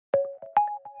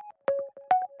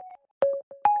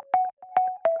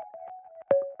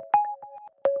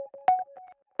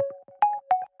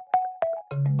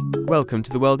Welcome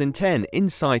to The World in 10,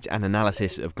 insight and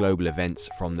analysis of global events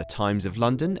from the Times of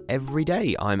London every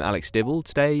day. I'm Alex Dibble,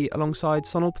 today alongside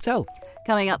Sonal Patel.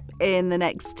 Coming up in the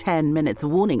next 10 minutes, a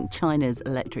warning: China's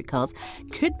electric cars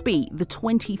could be the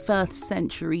 21st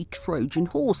century Trojan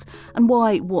horse, and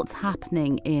why what's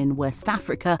happening in West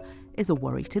Africa is a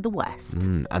worry to the West.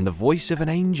 And the voice of an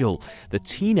angel, the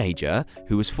teenager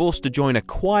who was forced to join a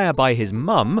choir by his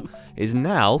mum, is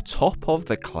now top of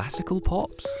the classical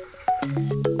pops.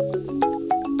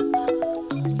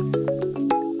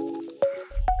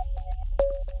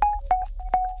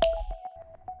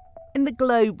 In the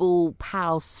global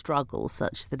power struggle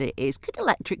such that it is, could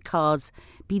electric cars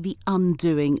be the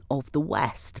undoing of the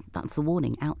West? That's the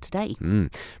warning out today.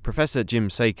 Professor Jim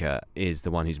Saker is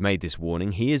the one who's made this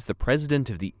warning. He is the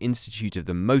president of the Institute of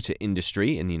the Motor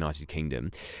Industry in the United Kingdom.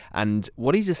 And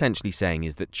what he's essentially saying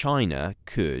is that China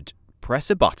could press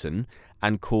a button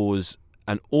and cause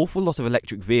an awful lot of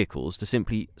electric vehicles to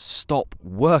simply stop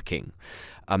working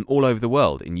all over the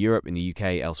world, in Europe, in the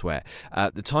UK, elsewhere.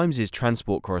 The Times'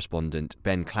 transport correspondent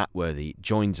Ben Clatworthy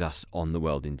joins us on The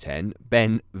World in 10.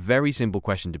 Ben, very simple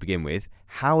question to begin with.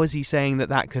 How is he saying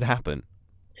that could happen?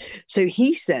 So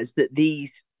he says that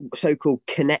these so-called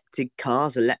connected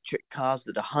cars, electric cars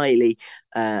that are highly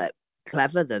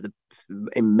clever, they're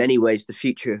in many ways the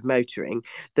future of motoring,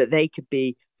 that they could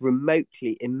be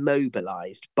remotely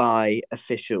immobilized by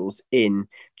officials in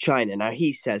China. Now,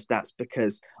 he says that's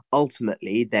because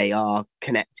ultimately they are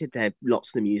connected. Lots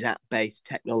of them use app-based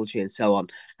technology and so on,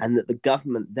 and that the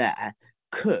government there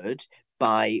could,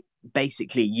 by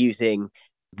basically using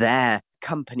their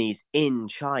companies in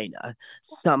China,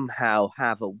 somehow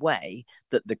have a way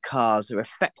that the cars are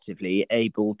effectively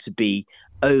able to be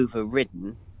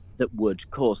overridden that would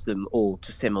cause them all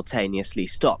to simultaneously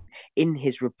stop. In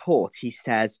his report, he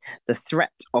says the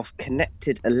threat of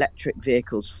connected electric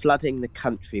vehicles flooding the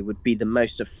country would be the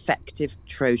most effective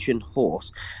Trojan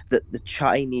horse that the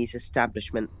Chinese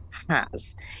establishment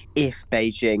has if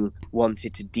Beijing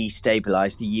wanted to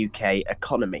destabilise the UK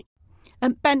economy.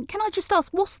 Ben, can I just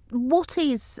ask, what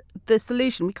is the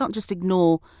solution? We can't just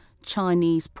ignore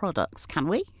Chinese products, can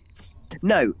we?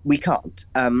 No, we can't.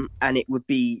 And it would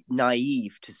be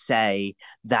naive to say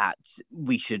that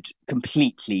we should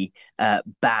completely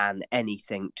ban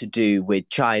anything to do with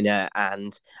China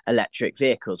and electric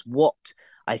vehicles. What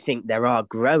I think there are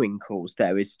growing calls,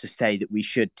 though, is to say that we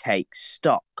should take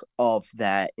stock of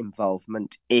their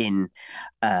involvement in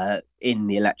the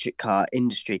electric car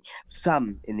industry.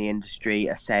 Some in the industry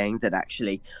are saying that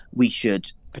actually we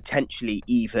should potentially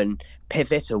even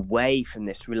pivot away from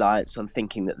this reliance on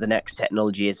thinking that the next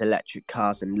technology is electric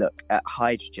cars and look at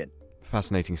hydrogen.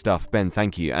 Fascinating stuff. Ben,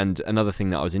 thank you. And another thing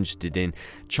that I was interested in,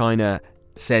 China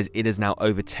says it has now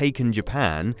overtaken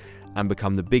Japan and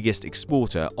become the biggest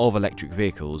exporter of electric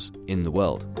vehicles in the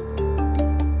world.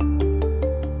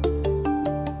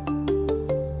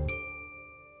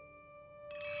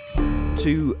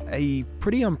 To a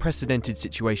pretty unprecedented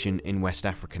situation in West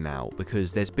Africa now,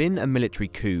 because there's been a military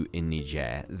coup in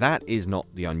Niger. That is not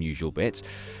the unusual bit,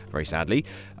 very sadly,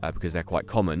 because they're quite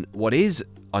common. What is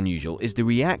unusual is the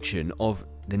reaction of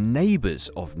the neighbours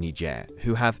of Niger,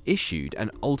 who have issued an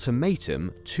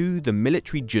ultimatum to the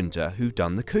military junta who've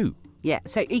done the coup. Yeah,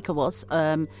 so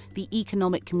ECOWAS, the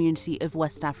Economic Community of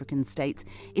West African States,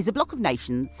 is a bloc of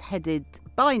nations headed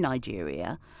by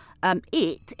Nigeria.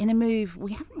 It, in a move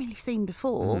we haven't really seen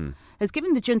before, has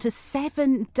given the junta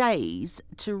 7 days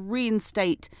to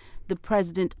reinstate the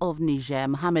president of Niger,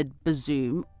 Mohamed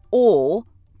Bazoum, or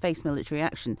face military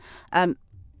action.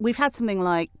 We've had something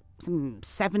like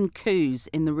 7 coups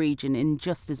in the region in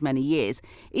just as many years.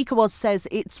 ECOWAS says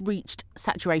it's reached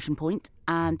saturation point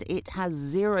and it has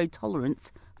zero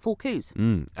tolerance for coups.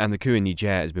 And the coup in Niger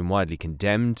has been widely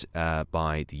condemned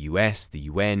by the US, the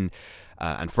UN,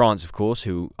 and France, of course,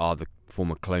 who are the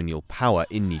former colonial power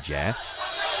in Niger.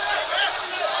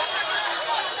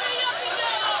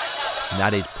 And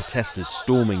that is protesters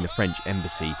storming the French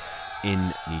embassy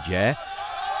in Niger.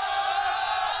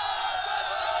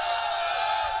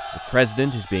 The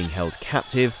president is being held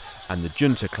captive, and the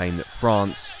junta claim that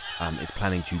France is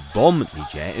planning to bomb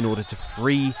Niger in order to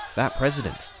free that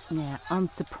president. Yeah,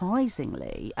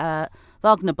 unsurprisingly,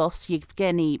 Wagner boss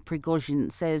Yevgeny Prigozhin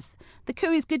says the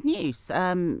coup is good news.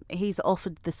 He's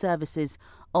offered the services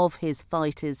of his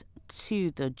fighters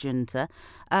to the junta.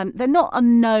 They're not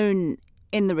unknown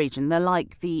in the region. They're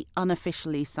like the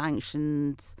unofficially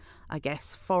sanctioned, I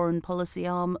guess, foreign policy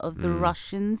arm of the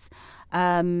Russians.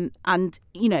 And,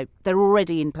 you know, they're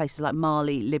already in places like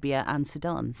Mali, Libya and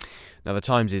Sudan. Now, the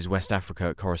Times' West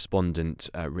Africa correspondent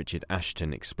Richard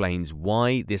Ashton explains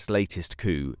why this latest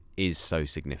coup is so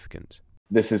significant.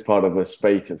 this is part of a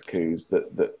spate of coups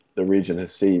that the region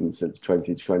has seen since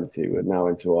 2020. We're now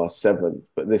into our seventh,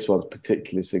 but this one's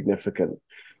particularly significant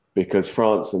because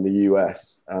France and the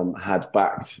US had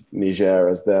backed Niger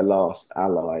as their last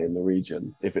ally in the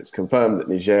region. If it's confirmed that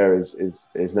Niger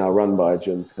is now run by a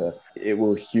junta, it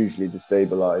will hugely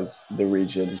destabilize the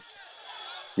region.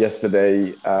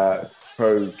 Yesterday,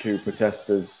 pro-coup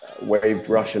protesters waved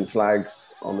Russian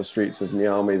flags on the streets of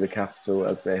Niamey, the capital,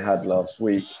 as they had last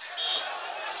week.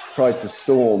 Tried to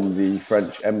storm the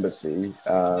French embassy,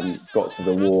 got to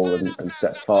the wall and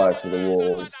set fire to the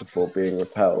wall before being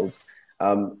repelled.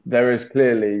 There is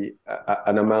clearly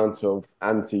an amount of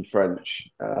anti-French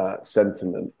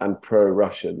sentiment and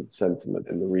pro-Russian sentiment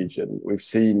in the region. We've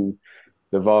seen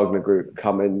the Wagner Group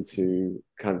come into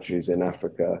countries in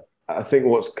Africa. I think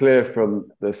what's clear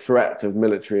from the threat of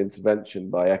military intervention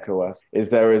by ECOWAS is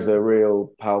there is a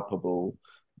real palpable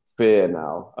fear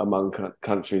now among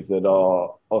countries that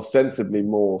are ostensibly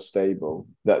more stable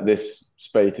that this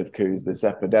spate of coups, this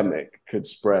epidemic, could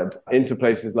spread into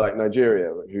places like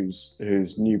Nigeria,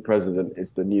 whose new president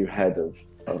is the new head of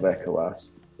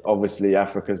ECOWAS. Obviously,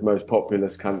 Africa's most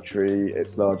populous country,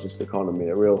 its largest economy,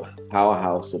 a real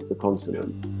powerhouse of the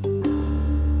continent.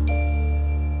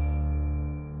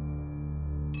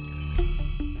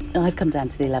 I've come down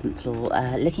to the 11th floor,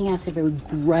 looking out over a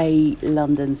grey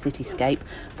London cityscape.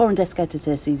 Foreign desk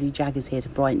editor Susie Jagg is here to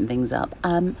brighten things up.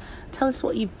 Tell us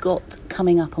what you've got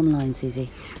coming up online, Susie.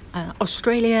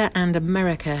 Australia and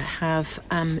America have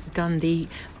done the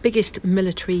biggest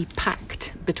military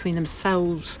pact between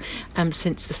themselves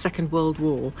since the Second World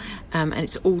War, and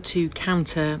it's all to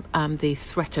counter the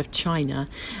threat of China.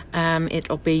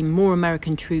 It'll be more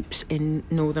American troops in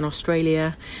northern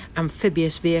Australia,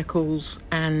 amphibious vehicles,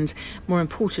 and more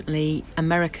importantly,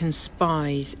 American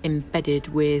spies embedded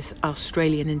with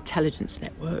Australian intelligence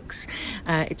networks.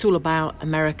 It's all about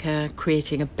America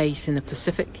creating a base in the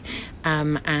Pacific,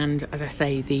 and, as I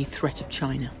say, the threat of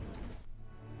China.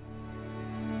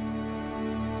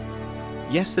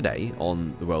 Yesterday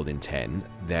on The World in 10,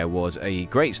 there was a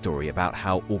great story about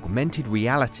how augmented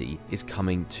reality is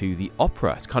coming to the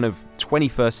opera. It's kind of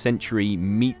 21st century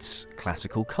meets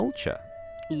classical culture.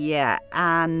 Yeah,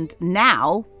 and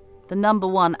now the number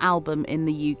one album in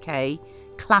the UK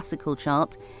classical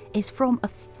chart is from a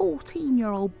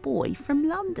 14-year-old boy from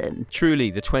London. Truly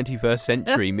the 21st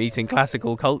century meeting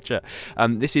classical culture.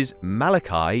 This is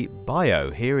Malachi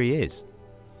Bio. Here he is.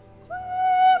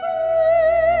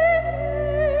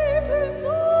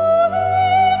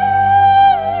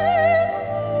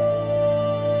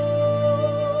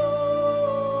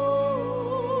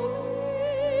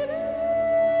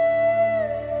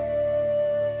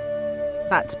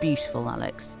 That's beautiful,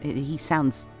 Alex. He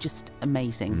sounds just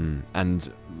amazing.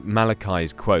 And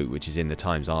Malachi's quote, which is in the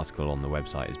Times article on the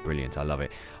website, is brilliant. I love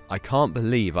it. "I can't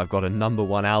believe I've got a number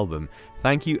one album.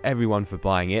 Thank you everyone for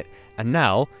buying it. And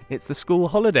now it's the school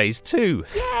holidays too."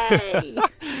 Yay!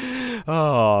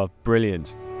 Oh,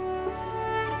 brilliant.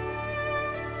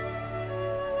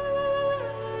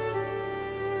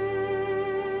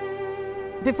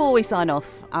 Before we sign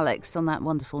off, Alex, on that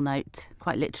wonderful note,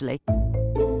 quite literally,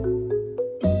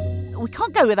 we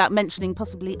can't go without mentioning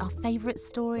possibly our favourite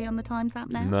story on the Times app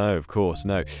now. No, of course,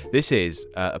 no. This is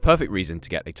a perfect reason to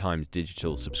get a Times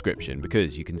digital subscription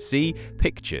because you can see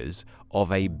pictures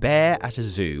of a bear at a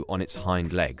zoo on its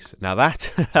hind legs. Now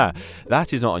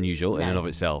that is not unusual in and of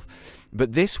itself.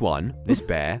 But this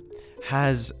bear,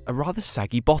 has a rather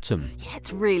saggy bottom. Yeah,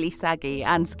 it's really saggy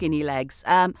and skinny legs.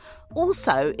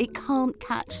 Also, it can't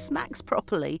catch snacks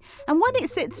properly. And when it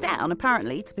sits down,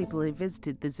 apparently, to people who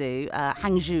visited the zoo,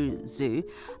 Hangzhou Zoo,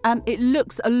 it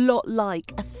looks a lot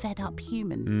like a fed-up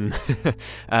human.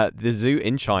 The zoo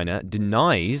in China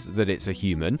denies that it's a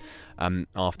human.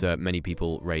 After many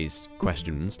people raised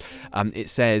questions. It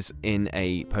says in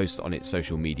a post on its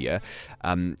social media,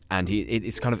 and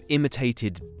it's kind of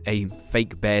imitated a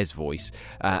fake bear's voice,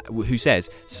 who says,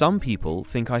 "Some people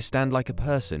think I stand like a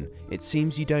person. It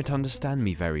seems you don't understand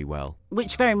me very well."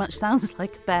 Which very much sounds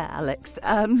like a bear, Alex.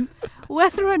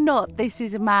 Whether or not this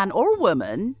is a man or a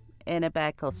woman in a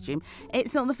bear costume,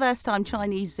 it's not the first time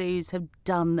Chinese zoos have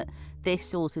done this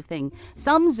sort of thing.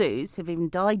 Some zoos have even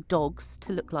dyed dogs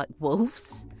to look like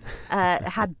wolves,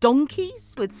 had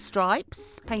donkeys with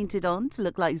stripes painted on to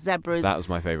look like zebras. That was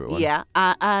my favourite one. Yeah,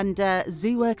 and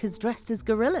zoo workers dressed as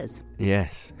gorillas.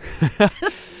 Yes.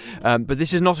 But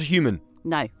this is not a human.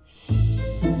 No.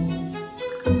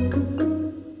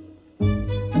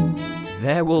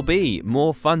 There will be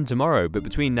more fun tomorrow, but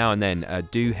between now and then,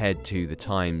 do head to the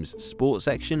Times sports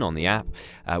section on the app,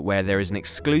 where there is an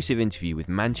exclusive interview with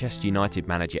Manchester United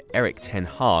manager Erik ten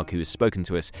Hag, who has spoken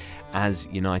to us as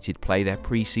United play their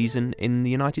pre-season in the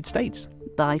United States.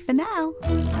 Bye for now.